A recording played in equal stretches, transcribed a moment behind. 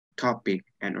topic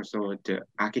and also the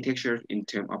architecture in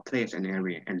terms of place and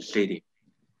area and city.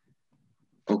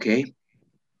 Okay,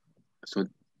 so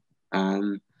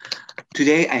um,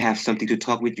 today I have something to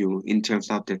talk with you in terms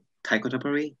of the Thai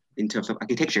contemporary, in terms of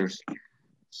architectures.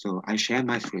 So I share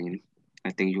my screen. I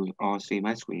think you all see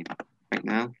my screen right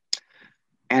now.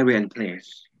 Area and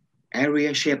place.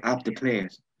 Area shape up the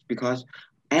place because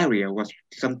area was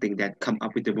something that come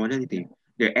up with the modernity.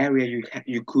 The area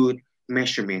you could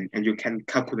measurement and you can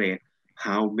calculate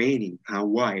how many, how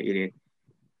wide it is.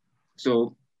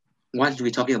 So once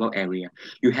we're talking about area,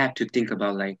 you have to think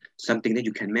about like something that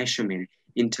you can measurement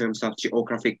in terms of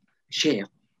geographic shape,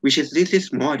 which is this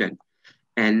is modern.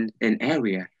 And an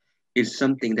area is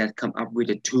something that come up with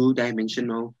a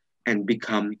two-dimensional and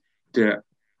become the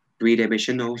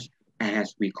three-dimensionals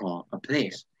as we call a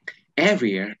place.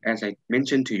 Area, as I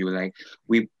mentioned to you, like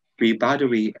we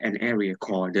boundary an area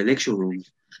called the lecture rooms.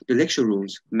 The lecture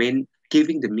rooms mean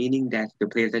giving the meaning that the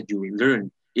place that you learn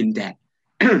in that.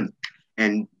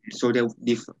 And so they're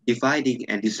dividing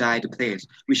and decide the place.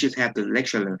 We should have the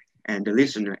lecturer and the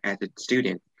listener as the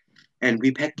student. And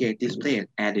we package this place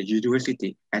at the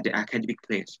university, at the academic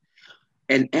place.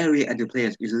 An area and the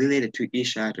place is related to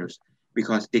each other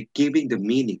because they're giving the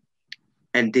meaning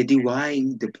and they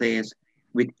divide the place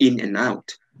with in and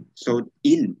out. So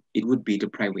in it would be the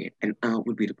private and out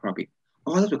would be the public.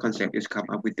 All of the concept is come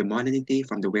up with the modernity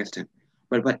from the Western.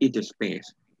 But what is the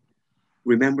space?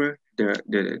 Remember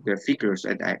the figures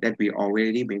that we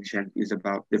already mentioned is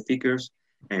about the figures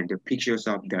and the pictures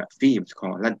of the themes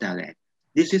called Land.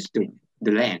 This is the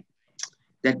land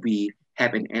that we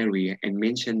have an area and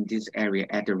mention this area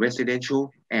as the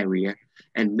residential area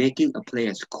and making a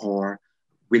place called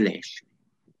village.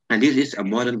 And this is a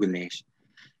modern village.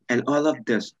 And all of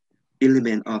the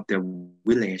element of the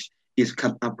village is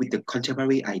come up with the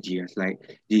contemporary ideas.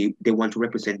 Like they want to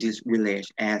represent this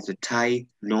village as a Thai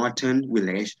northern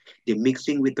village. They're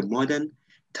mixing with the modern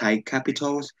Thai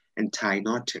capitals and Thai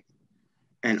northern.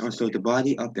 And also the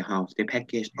body of the house. They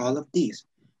package all of these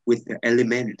with the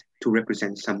element to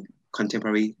represent some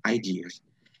contemporary ideas.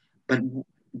 But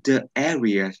the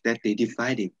areas that they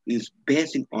divided is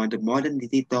based on the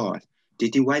modernity thought. They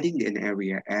dividing an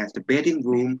area as the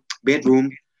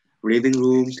bedroom, living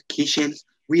rooms, kitchens.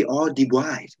 We all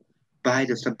divide by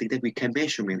the something that we can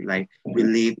measurement. Like we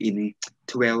live in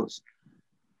 12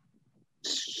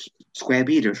 square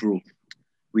meters room.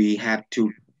 We have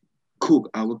to cook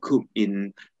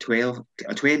in 12,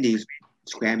 20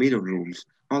 square meter rooms.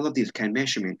 All of these can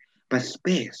measurement, but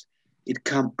space it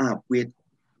come up with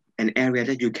an area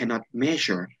that you cannot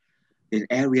measure, an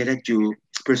area that you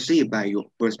perceive by your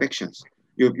perspectives,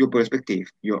 your perspective,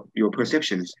 your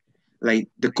perceptions, like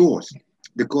the ghost.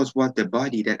 The ghost was the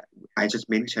body that I just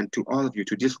mentioned to all of you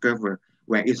to discover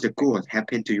where is the ghost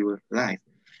happen to your life,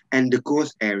 and the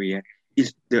ghost area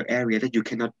is the area that you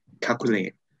cannot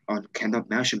calculate or cannot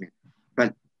measurement,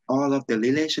 but all of the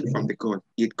relation from the ghost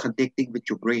is connecting with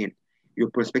your brain, your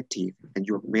perspective, and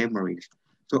your memories.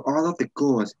 So all of the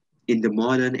ghosts in the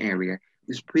modern area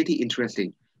is pretty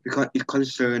interesting because it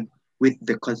concerned with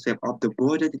the concept of the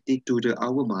modernity to the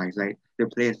our minds, like the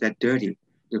place that dirty,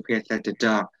 the place that the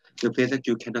dark, the place that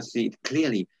you cannot see it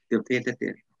clearly, the place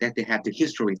that they have the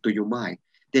history to your mind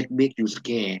that make you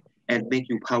scared and make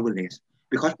you powerless.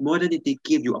 Because modernity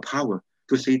give you a power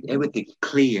to see everything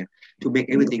clear, to make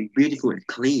everything beautiful and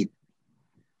clean.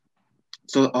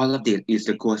 So all of this is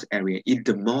the ghost area in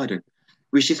the modern,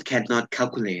 which is cannot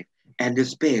calculate, and the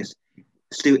space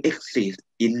still exists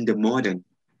in the modern,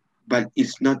 but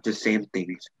it's not the same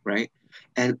things, right?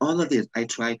 And all of this I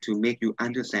try to make you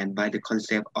understand by the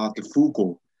concept of the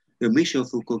Foucault, the Michel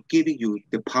Foucault giving you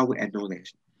the power and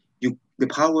knowledge. The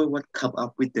power what come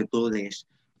up with the knowledge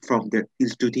from the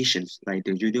institutions like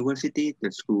the university,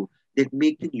 the school, that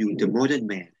making you the modern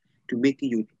man, to making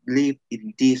you live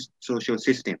in this social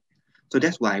system. So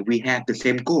that's why we have the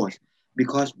same goals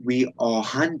because we are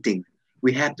hunting.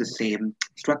 We have the same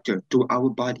structure to our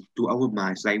body, to our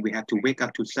minds. Like we have to wake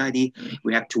up to study,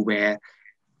 we have to wear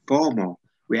formal,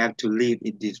 we have to live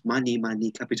in this money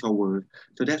capital world.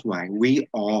 So that's why we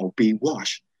all be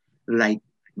washed like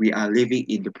we are living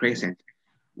in the present.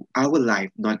 Our life,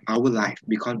 not our life,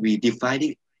 because we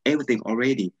dividing everything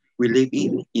already. We live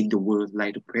in the world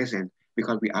like the present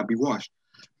because we are be washed.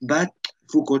 But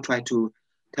Foucault try to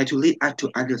lead us to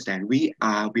understand we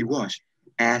are bewashed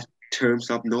as terms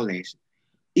of knowledge.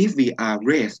 If we are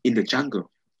raised in the jungle,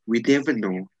 we never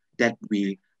know that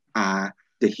we are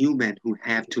the human who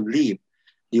have to live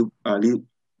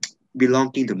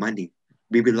belonging the money.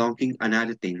 We belonging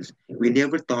another things. We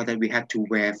never thought that we had to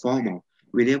wear formal.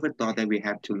 We never thought that we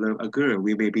have to love a girl.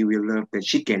 We maybe we love the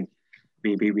chicken.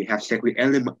 Maybe we have sex with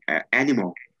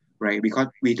animal, right? Because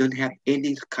we don't have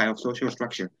any kind of social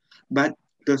structure. But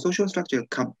the social structure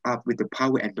come up with the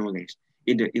power and knowledge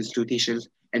in the institutions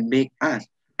and make us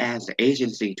as the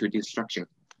agency to this structure.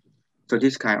 So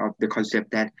this kind of the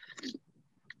concept that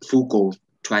Foucault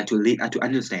tried to lead us to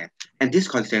understand. And this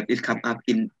concept is come up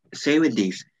in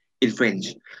 70s in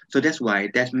French. So that's why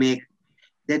that make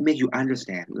you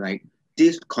understand like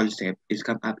this concept is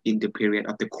come up in the period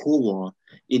of the Cold War,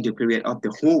 in the period of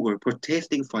the whole world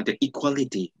protesting for the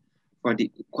equality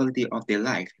of their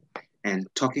life, and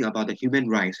talking about the human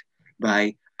rights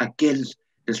by against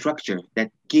the structure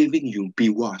that giving you be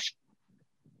washed,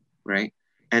 right?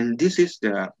 And this is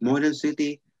the modern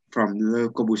city from Le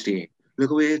Corbusier. Le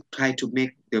Corbusier tried to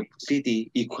make the city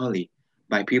equally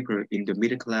by people in the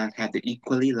middle class have the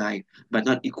equally life, but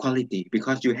not equality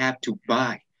because you have to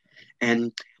buy.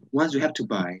 And once you have to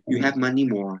buy, you have money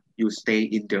more, you stay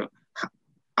in the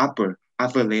upper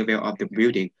level of the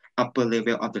building, upper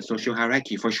level of the social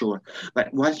hierarchy for sure.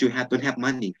 But once you don't have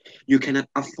money, you cannot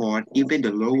afford even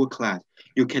the lower class.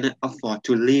 You cannot afford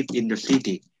to live in the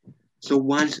city. So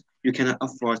once you cannot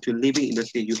afford to living in the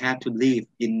city, you have to live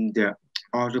in the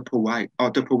other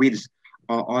province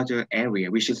or other area,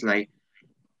 which is like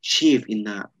cheap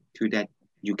enough to that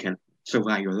you can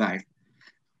survive your life.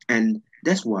 And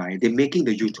that's why they're making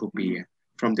the utopia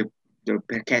from the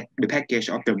package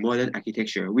of the modern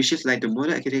architecture, which is like the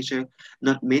modern architecture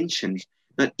not mentioned,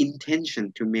 not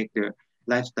intention to make the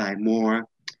lifestyle more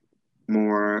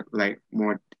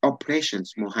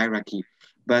operations, more hierarchy.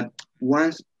 But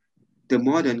once the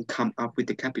modern come up with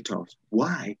the capitals,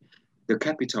 why the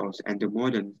capitals and the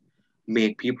modern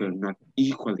make people not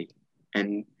equally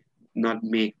and not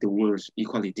make the world's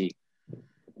equality.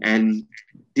 And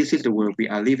this is the world we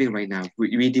are living right now.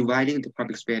 We're dividing the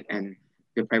public space and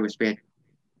the private space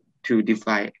to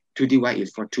divide it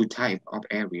for two type of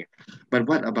area. But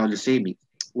what about the semi?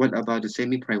 What about the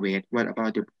semi-private? What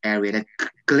about the area that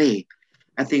gray?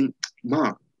 I think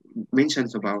Mark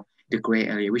mentions about the gray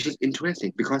area, which is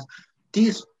interesting because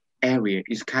this area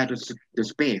is kind of the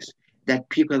space that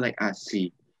people like us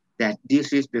see that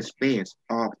this is the space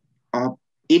of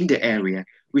in the area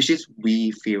which is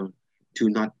we feel to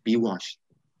not be watched,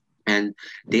 and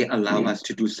they allow us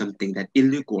to do something that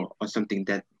illegal or something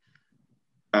that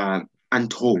uh,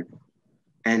 untold.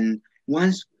 And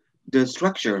once the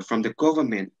structure from the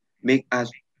government make us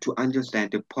to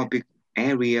understand the public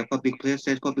area, public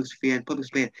places, public sphere, and public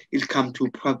space, it come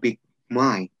to public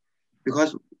mind.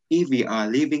 Because if we are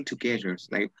living together,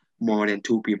 like more than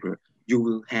two people, you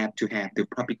will have to have the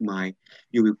public mind.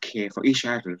 You will care for each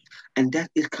other, and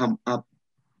that is come up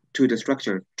to the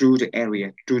structure through the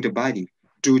area, through the body,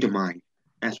 through the mind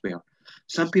as well.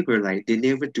 Some people like they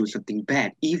never do something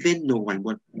bad, even no one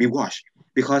would be watched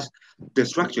because the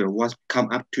structure was come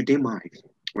up to their mind,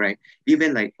 right?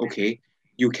 Even like okay,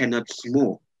 you cannot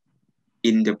smoke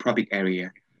in the public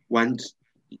area. Once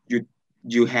you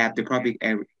you have the public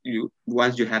area, you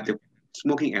once you have the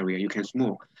smoking area, you can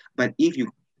smoke. But if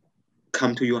you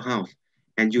come to your house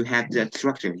and you have that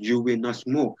structure, you will not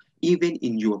smoke even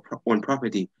in your own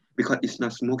property because it's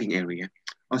not smoking area.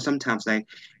 Or sometimes like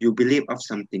you believe of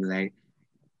something like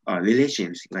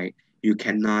religions, like you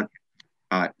cannot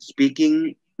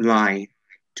speaking lie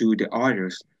to the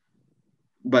others.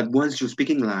 But once you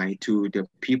speaking lie to the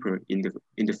people in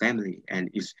the family, and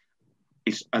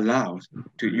it's allowed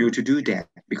to you to do that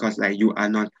because like you are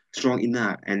not strong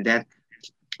enough, and that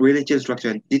religious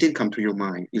structure didn't come to your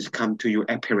mind, it's come to your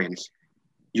appearance.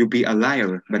 You be a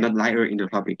liar, but not liar in the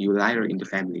public. You liar in the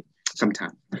family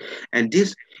sometimes. And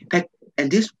this and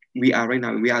this we are right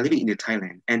now. We are living in the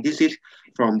Thailand, and this is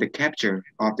from the capture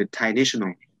of the Thai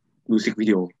national music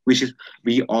video, which is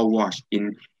we all watch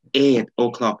in 8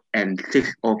 o'clock and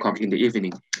 6 o'clock in the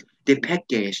evening. They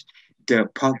package the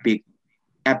public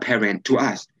apparent to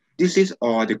us. This is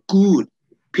all the good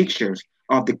pictures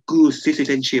of the good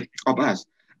citizenship of us.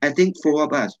 I think four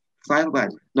of us, five of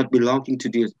us, not belonging to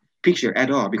this picture at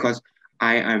all because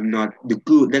I am not the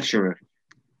good lecturer.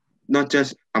 Not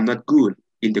just I'm not good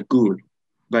in the good,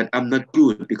 but I'm not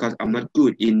good because I'm not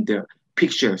good in the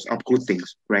pictures of good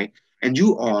things, right? And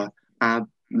you all are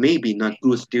maybe not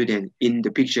good student in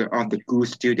the picture of the good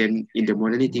student in the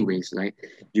modernity ways, right?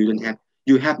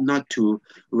 You have not to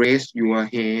raise your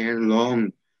hair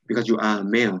long because you are a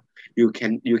male. You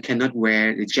cannot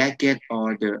wear the jacket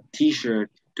or the t-shirt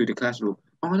to the classroom.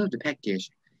 All of the package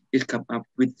is come up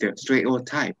with the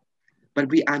stereotype, but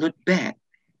we are not bad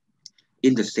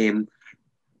in the same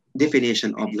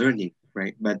definition of learning,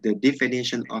 right? But the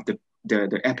definition of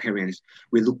the appearance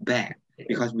will look bad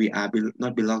because we are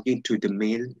not belonging to the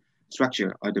main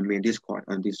structure or the main discord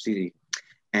on this city.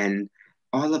 And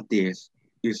all of this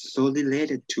is so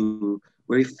related to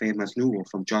very famous novel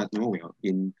from George Orwell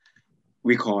in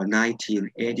we call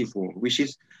 1984, which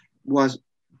is was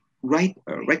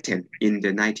written in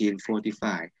the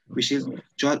 1945, which is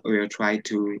George Orwell tried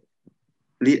to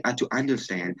lead us to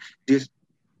understand this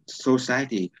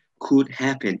society could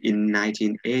happen in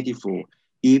 1984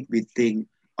 if we think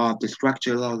of the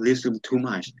structuralism too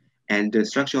much and the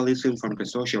structuralism from the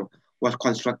social was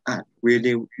construct us. We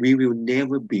will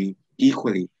never be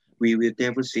equally. We will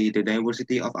never see the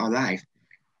diversity of our life.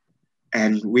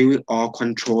 And we will all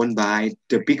controlled by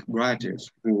the big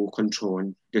brothers who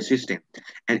control the system.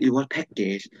 And it was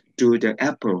packaged to the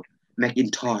Apple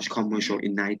Macintosh commercial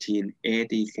in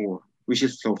 1984, which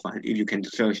is so fun if you can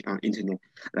search on internet.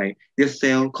 Like they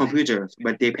sell computers,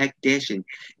 but they packaging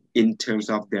in terms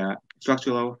of the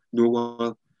structural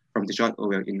novel from the George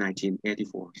Orwell in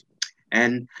 1984.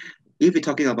 And if we're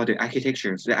talking about the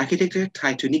architecture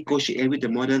tried to negotiate with the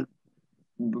modern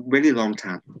very long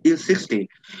time. In 60,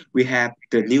 we have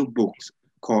the new books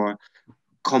called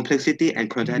Complexity and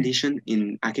Contradiction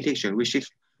in Architecture,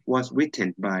 was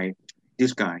written by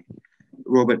this guy,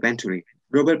 Robert Venturi.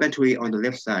 Robert Venturi on the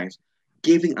left side,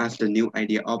 giving us the new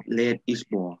idea of less is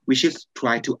more, which is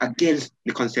try to against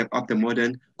the concept of the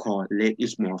modern called less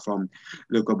is more from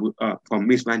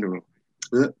Miss Van der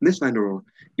Rohe. Miss Van der Rohe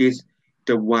is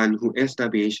the one who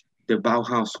established the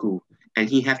Bauhaus school, and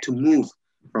he had to move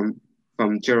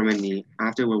from Germany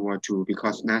after World War II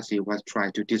because Nazi was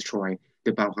trying to destroy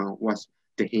the Bauhaus was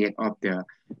the head of the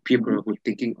people who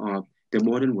thinking of the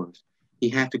modern world. He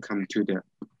had to come to the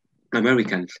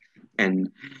Americans and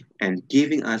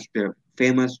giving us the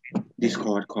famous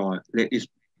discord called "Less is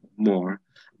more."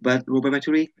 But Robert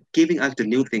Maturi giving us the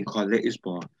new thing called "Less is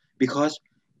more" because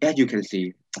as you can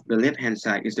see, the left hand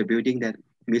side is the building that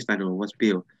Miss Monroe was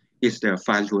built. It's the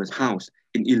Farnsworth House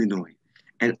in Illinois,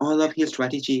 and all of his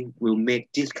strategy will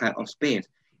make this kind of space.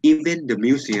 Even the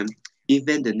museum,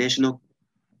 even the National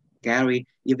Gallery,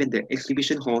 even the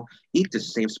exhibition hall is the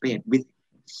same space with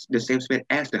the same space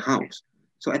as the house.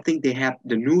 So I think they have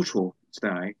the neutral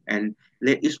style and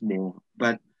less is more,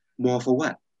 but more for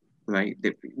what? Right?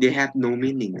 They have no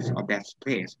meanings of that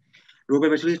space.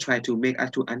 Robert actually tried to make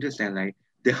us to understand like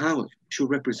the house should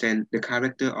represent the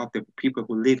character of the people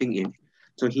who living in.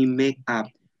 So he make up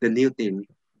the new thing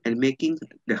and making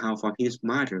the house for his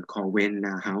mother called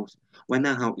Wenna House.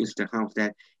 Wenna House is the house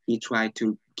that he tried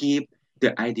to give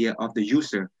the idea of the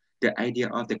user, the idea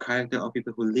of the character of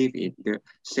people who live in, the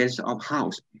sense of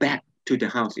house back to the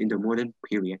house in the modern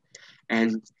period.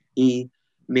 And he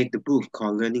make the book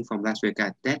called Learning from Las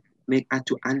Vegas that make us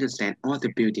to understand all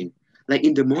the building. Like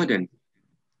in the modern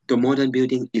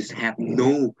building is have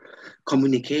no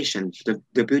communications.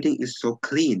 The building is so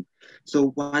clean.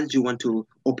 So once you want to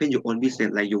open your own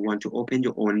business, like you want to open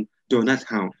your own donut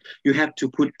house, you have to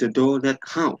put the donut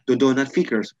house, the donut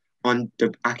figures on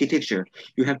the architecture.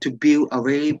 You have to build a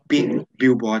very big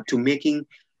billboard to making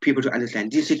people to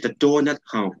understand this is the donut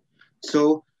house.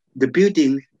 So the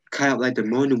building kind of like the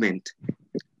monument.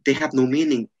 They have no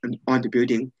meaning on the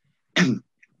building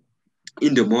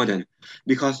in the modern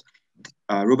because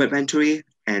Robert Venturi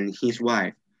and his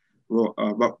wife,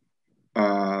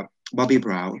 uh, Bobby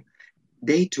Brown,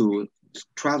 they too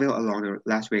travel along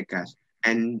Las Vegas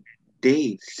and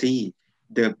they see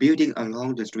the building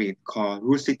along the street called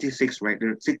Route 66, right?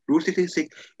 Route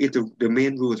 66 is the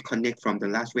main route connect from the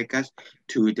Las Vegas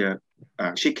to the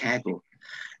Chicago.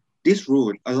 This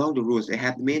route, along the routes, they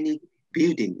have many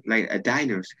buildings like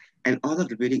diners, and all of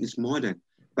the building is modern.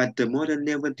 But the modern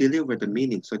never deliver the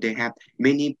meaning. So they have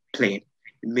many plate,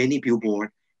 many billboard,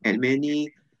 and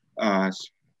many uh,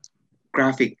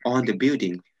 graphic on the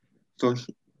building. So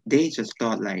they just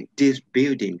thought like this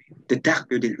building, the dark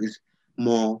building is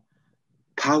more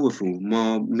powerful,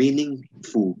 more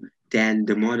meaningful than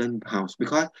the modern house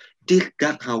because this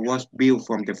dark house was built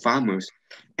from the farmers,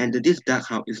 and this dark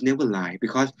house is never lie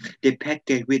because they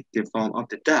package with the form of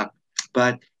the dark,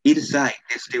 but inside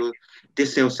they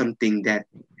sell something that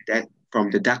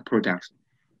from the dark products.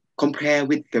 Compare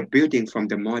with the building from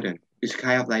the modern, it's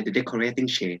kind of like the decorating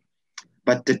shade,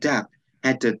 but the dark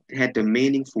had the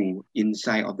meaningful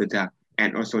inside of the dark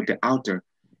and also the outer.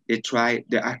 They try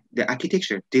the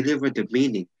architecture deliver the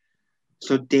meaning.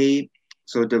 So they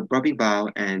so the Bobby Bao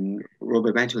and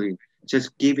Robert Venturi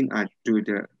just giving us to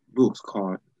the books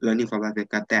called Learning from Las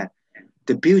Vegas that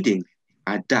the building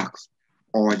are dark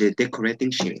or the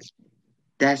decorating shades.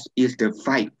 That is the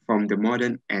fight from the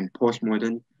modern and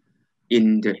postmodern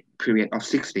in the period of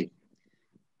 60.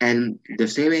 And the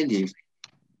 70s,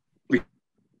 we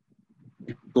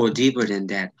go deeper than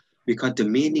that because the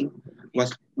meaning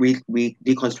was we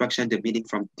deconstruction the meaning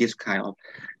from this kind of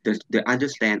the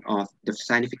understand of the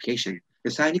signification.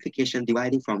 The signification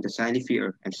dividing from the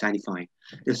signifier and signify.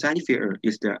 The signifier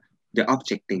is the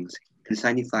object things, and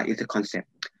signify is the concept.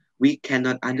 We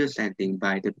cannot understand things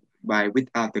by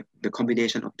without the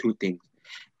combination of two things,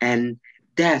 and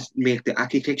that make the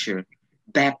architecture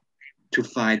back to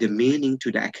find the meaning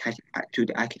to to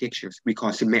the architectures we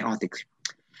call semiotics.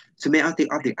 Semiotic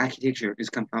of the architecture is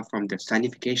come up from the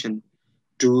signification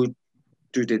to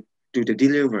to the to the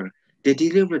deliver. They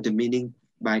deliver the meaning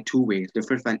by two ways. The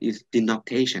first one is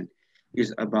denotation,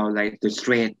 is about like the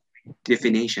straight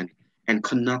definition, and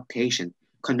connotation.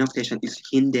 Connotation is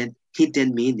hidden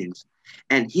meanings,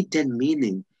 and hidden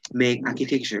meaning make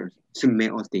architecture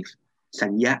semiotics.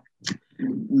 Sanya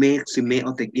make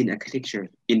semiotic in architecture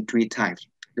in three types.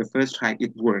 The first type is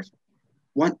words.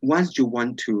 Once you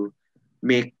want to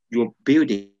make your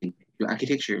building, your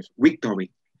architecture victory,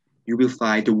 you will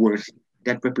find the words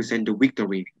that represent the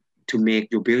victory to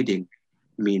make your building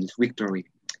means victory.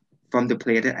 From the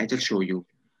play that I just showed you,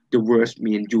 the words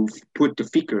mean you put the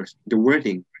figures, the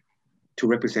wording to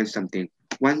represent something.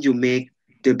 Once you make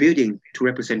the building to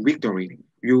represent victory,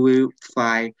 you will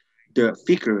find the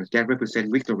figures that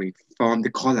represent victory from the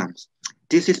columns.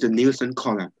 This is the Nielsen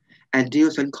column, and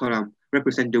Nielsen column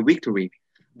represent the victory.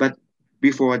 But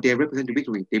before they represent the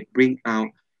victory, they bring out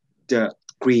the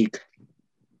Greek,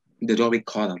 the Doric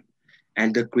column,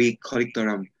 and the Greek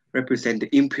collectorum represent the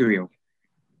imperial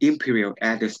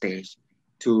at the stage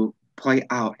to point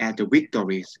out at the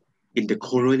victories in the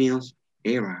colonial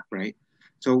era, right?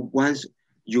 So once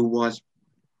you was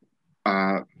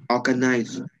uh,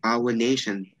 organized our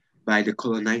nation by the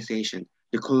colonization,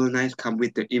 the colonized come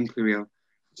with the imperial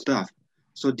stuff.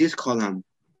 So this column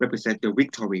represent the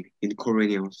victory in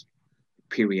colonial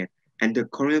period, and the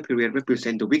colonial period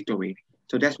represent the victory.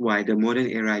 So that's why the modern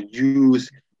era use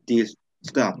this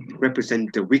stuff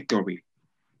represent the victory,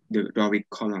 the Doric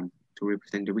column to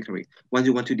represent the victory. Once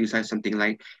you want to decide something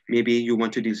like maybe you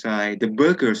want to decide the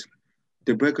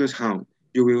burger's house,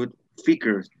 you will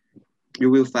figure you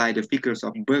will find the figures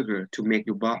of burger to make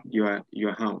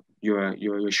your house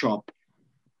your shop.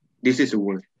 This is the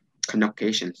word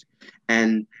connotations,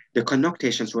 and the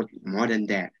connotations was more than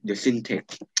that. The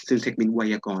syntax, syntax means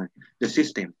vayagon, the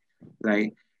system,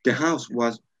 like the house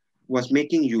was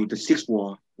making you the six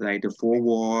wall, like the four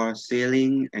wall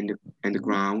ceiling and the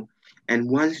ground. And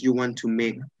once you want to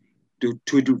make to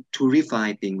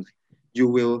refine things, you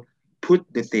will put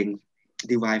the things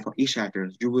divide for each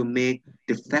other. You will make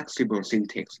the flexible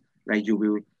syntax, like you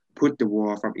will put the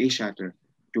wall from each other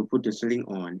to put the ceiling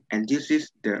on. And this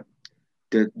is the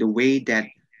way that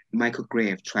Michael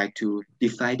Grave tried to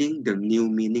defining the new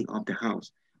meaning of the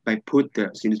house by put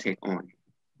the syntax on.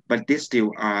 But they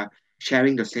still are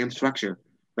sharing the same structure,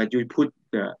 but you put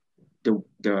the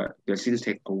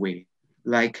syntax away.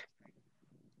 Like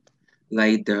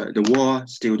the wall,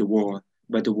 still the wall,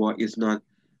 but the wall is not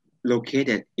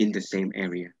located in the same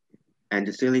area. And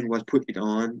the ceiling was put it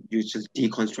on, you just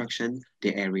deconstruction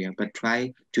the area, but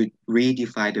try to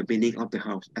redefine the meaning of the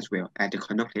house as well as the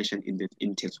connotation in the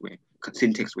syntax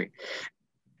way.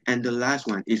 And the last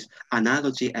one is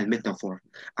analogy and metaphor.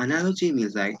 Analogy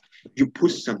means like you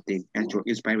put something as your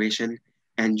inspiration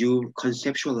and you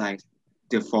conceptualize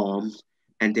the forms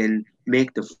and then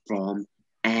make the form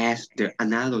as the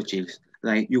analogies.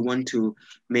 Like you want to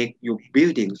make your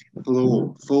buildings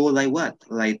flow like what?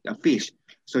 Like a fish.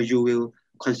 So you will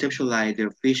conceptualize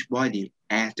the fish body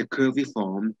as the curvy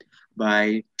form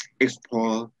by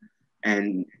explore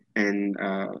and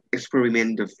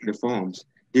experiment the forms,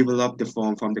 develop the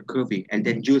form from the curvy, and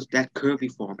then use that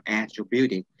curvy form as your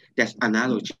building. That's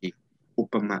analogy,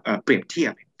 upama, เปรียบเทีย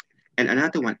บ. And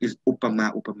another one is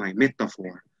upama,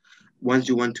 metaphor. Once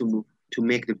you want to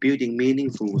make the building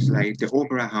meaningful, like the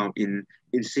opera house in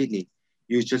Sydney,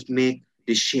 you just make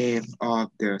the shape of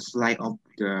the slide of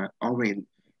the orange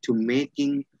to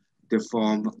making the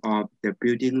form of the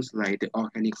buildings like the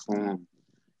organic form.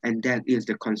 And that is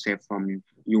the concept from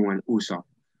Yuan Usopp,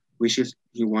 which is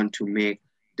he want to make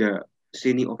the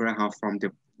Sydney Opera House from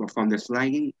the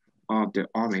sliding of the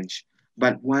orange.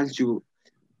 But once you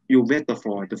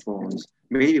metaphor the forms,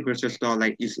 many people just thought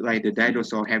like it's like the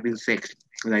dinosaur having sex,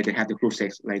 like they have the group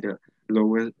sex, like the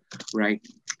lower right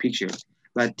picture.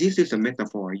 But this is a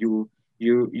metaphor. You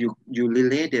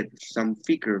related some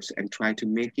figures and try to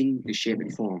making the shape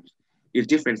and forms. It's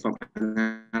different from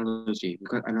analogy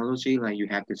because analogy like you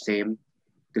have the same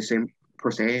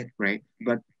process, right?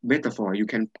 But metaphor, you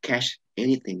can catch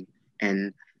anything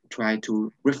and try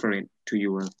to refer it to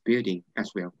your building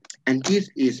as well. And this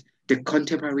is the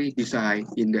contemporary design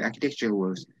in the architecture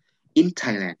world. in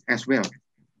Thailand as well.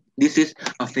 This is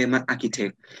a famous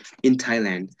architect in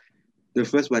Thailand. The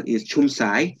first one is Chum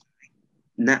Sai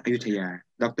Na Ayutthaya,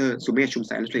 Dr. Sumesh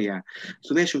Chumsai Ayutthaya.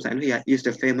 Sumesh Chumsai Ayutthaya is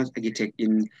the famous architect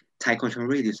in Thai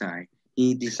contemporary design.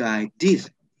 He designed this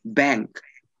bank,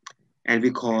 and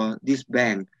we call this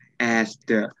bank as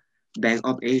the Bank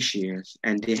of Asia,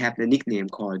 and they have the nickname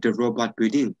called the Robot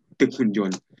Building, the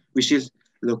Kunyon, which is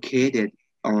located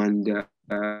on the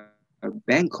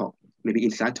Bangkok, maybe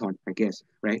in Sathon, I guess,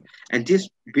 right? And this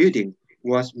building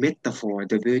was metaphor,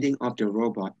 the building of the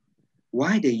robot.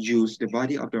 Why they use the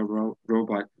body of the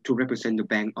robot to represent the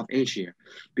Bank of Asia?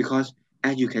 Because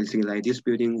as you can see, like this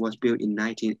building was built in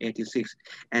 1986,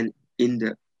 and in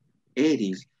the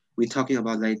 80s, we're talking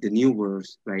about like the new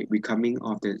worlds, like we coming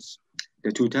of the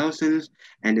 2000s,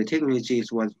 and the technologies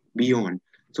was beyond.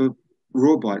 So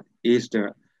robot is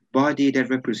the body that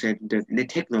represent the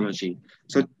technology.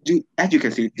 So as you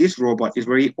can see, this robot is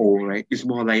very old, right? It's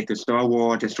more like the Star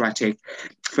Wars, the Star Trek,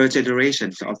 first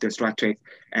generations of the Star Trek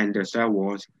and the Star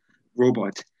Wars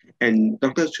robot. And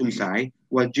Dr. Chumsai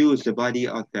will use the body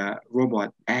of the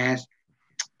robot as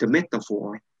the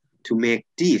metaphor to make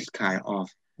this kind of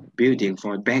building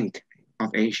for Bank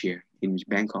of Asia in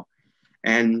Bangkok.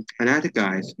 And another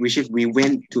guys, which is we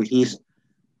went to his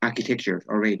architecture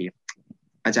already.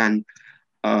 Ajahn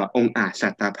Ong Ah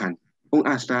Satapan. Ong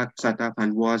Ah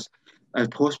Satapan was a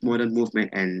postmodern movement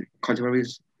and contemporary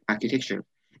architecture,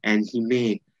 and he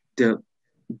made the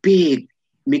big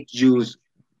mixed-use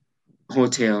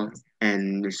hotel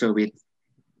and service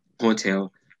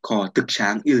hotel called the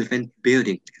Chiang Elephant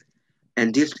Building.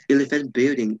 And this elephant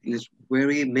building is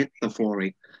very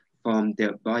metaphoric from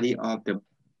the body of the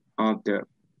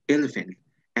elephant.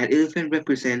 And elephant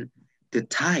represent the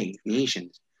Thai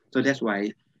nations. So that's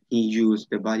why he used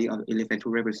the body of elephant to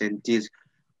represent this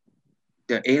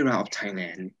the era of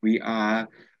Thailand. We are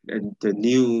the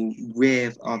new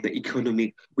wave of the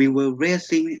economic. We were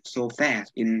racing so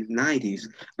fast in 90s,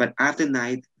 but after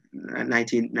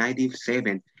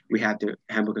 1997, we had the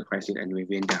hamburger crisis and we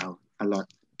went down a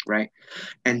lot, right?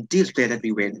 And this place that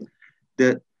we went,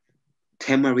 the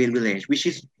Tamarind village, which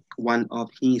is one of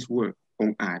his work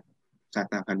on art,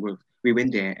 Satapan work. We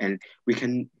went there and we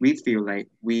feel like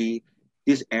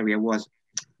this area was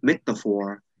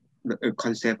metaphor, the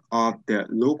concept of the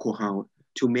local house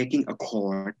to making a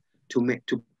court to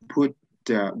put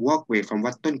the walkway from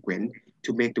Wat Ton Gwen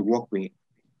to make the walkway,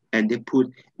 and they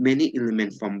put many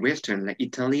elements from Western like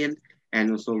Italian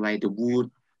and also like the wood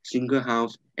single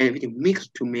house and everything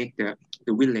mixed to make the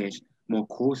village more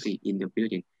cozy in the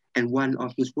building. And one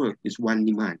of his work is one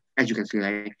Niman. As you can see,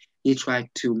 like he tried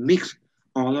to mix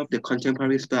all of the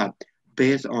contemporary stuff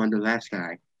based on the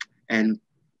lifestyle. And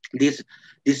this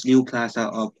this new plaza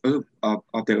of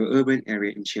the urban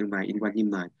area in Chiang Mai in Wat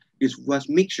Niman, it was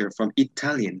mixture from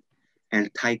Italian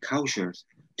and Thai cultures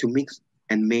to mix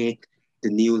and make the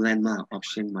new landmark of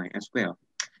Chiang Mai as well.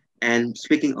 And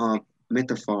speaking of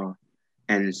metaphor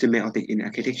and semiotic in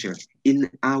architecture, in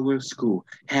our school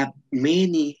have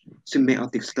many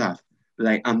semiotic stuff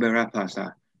like Umbrella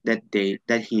Plaza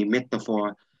that he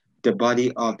metaphor the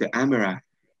body of the umbrella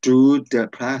through the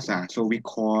plaza. So we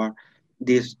call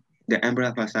this the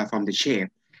umbrella plaza from the shape.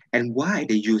 And why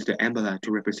they use the umbrella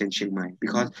to represent Chiang Mai?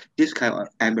 Because this kind of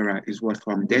umbrella is what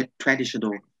from their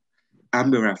traditional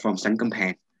umbrella from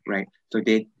Sankampang, right? So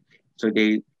they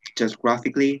just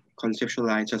graphically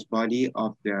conceptualize just body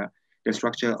of the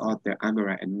structure of the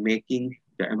umbrella and making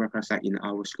the umbrella plaza in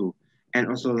our school. And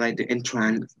also like the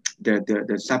entrance,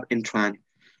 the sub entrance,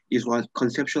 it was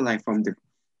conceptualized from the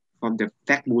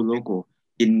FacMu logo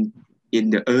in in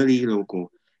the early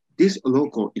logo. This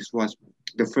logo is was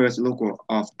the first logo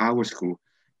of our school,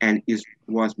 and it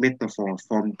was metaphor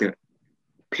from the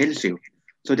pencil.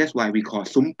 So that's why we call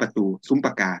sum patu, sum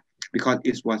paka, because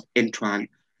it was entrance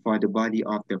for the body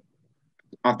of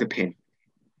the pen.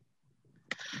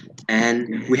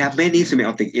 And we have many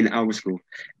semiotics in our school.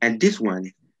 And this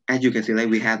one, as you can see, like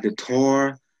we have the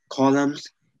tall columns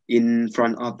in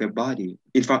front of the body,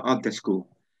 in front of the school.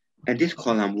 And this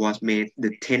column was made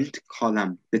the 10th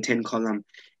column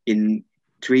in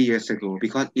 3 years ago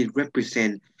because it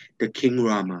represents the King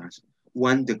Ramas.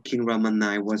 Once the King Rama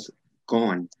 9 was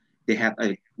gone, they have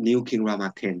a new King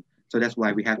Rama 10. So that's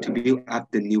why we have to build up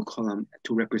the new column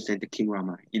to represent the King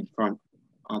Rama in front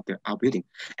of our building.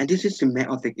 And this is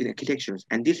semiotic in architectures.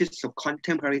 And this is a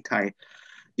contemporary Thai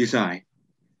design.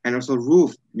 And also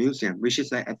roof museum, which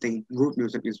is like I think roof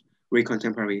museum is very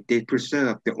contemporary. They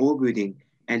preserve the old building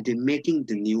and they're making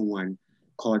the new one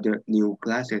called the new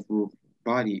glasses roof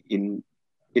body in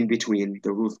between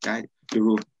the roof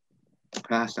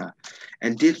plaza.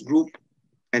 And this roof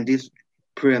and this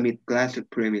pyramid, classic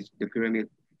pyramid, the pyramid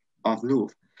of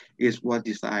Louvre, is was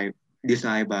designed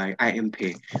by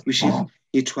IMP, which is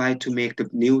he tried to make the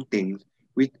new things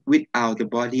without the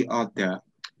body of the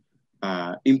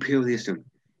imperialism.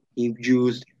 He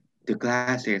used the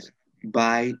glasses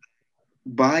by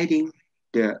binding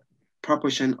the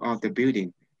proportion of the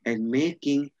building and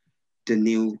making the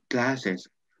new glasses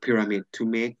pyramid to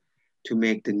make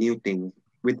the new thing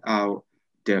without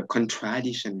the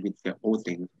contradiction with the old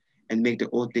thing, and make the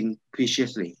old thing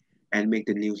preciously, and make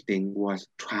the new thing was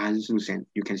translucent.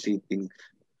 You can see things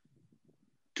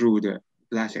through the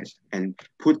glasses, and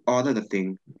put all of the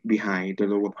thing behind the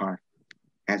lower part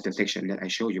as the section that I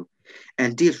show you.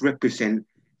 And this represent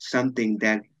something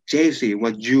that JC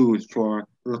was used for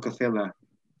Rockefeller.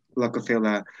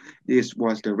 Rockefeller, this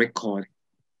was the record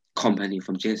company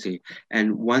from JC.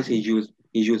 And once he used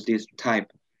this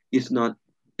type, it's not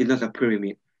it's not a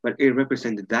pyramid, but it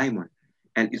represents the diamond,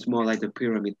 and it's more like the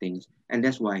pyramid things. And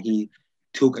that's why he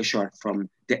took a shot from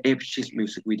the Apeshit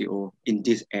music video in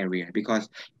this area, because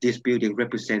this building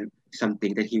represents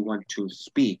something that he want to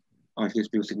speak on his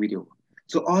music video.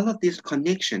 So all of this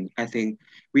connection, I think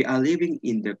we are living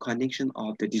in the connection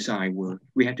of the design world.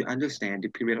 We have to understand the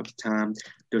period of time,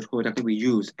 the product that we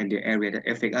use, and the area that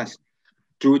affect us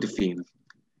through the film.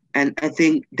 And I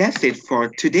think that's it for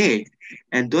today.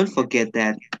 And don't forget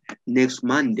that next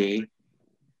Monday,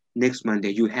 next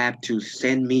Monday, you have to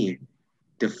send me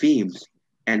the themes,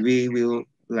 and we will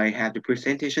like have the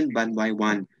presentation one by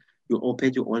one. You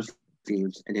open your own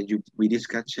themes, and then we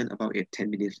discussion about it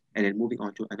 10 minutes, and then moving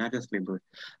on to another member.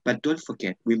 But don't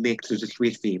forget, we make to the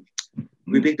street theme.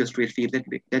 We make the street theme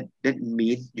that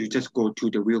means you just go to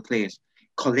the real place,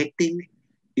 collecting,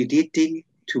 editing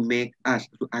to make us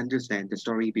to understand the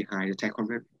story behind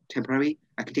the temporary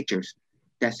architectures.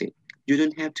 That's it. You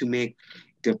don't have to make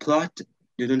the plot.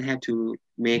 You don't have to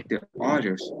make the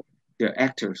orders, the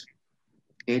actors,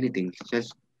 anything.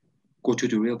 Just go to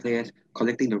the real place,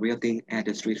 collecting the real thing at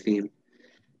the street theme,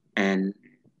 and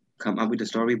come up with the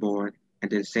storyboard,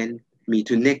 and then send me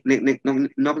to next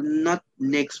not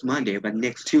next Monday, but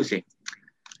next Tuesday.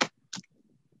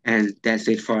 And that's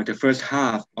it for the first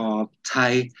half of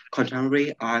Thai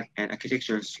contemporary art and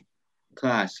architecture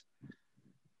class.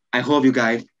 I hope you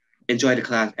guys enjoy the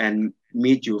class and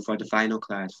meet you for the final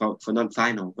class, for not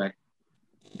final, but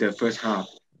the first half,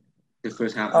 the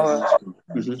first half of Our our school.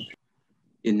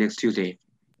 In next Tuesday.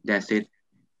 That's it.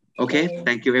 Okay, okay.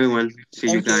 thank you everyone.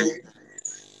 See you Thank guys you.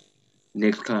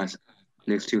 next class,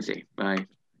 next Tuesday. Bye.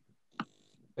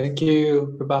 Thank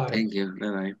you. Bye bye. Thank you. Bye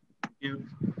bye. you.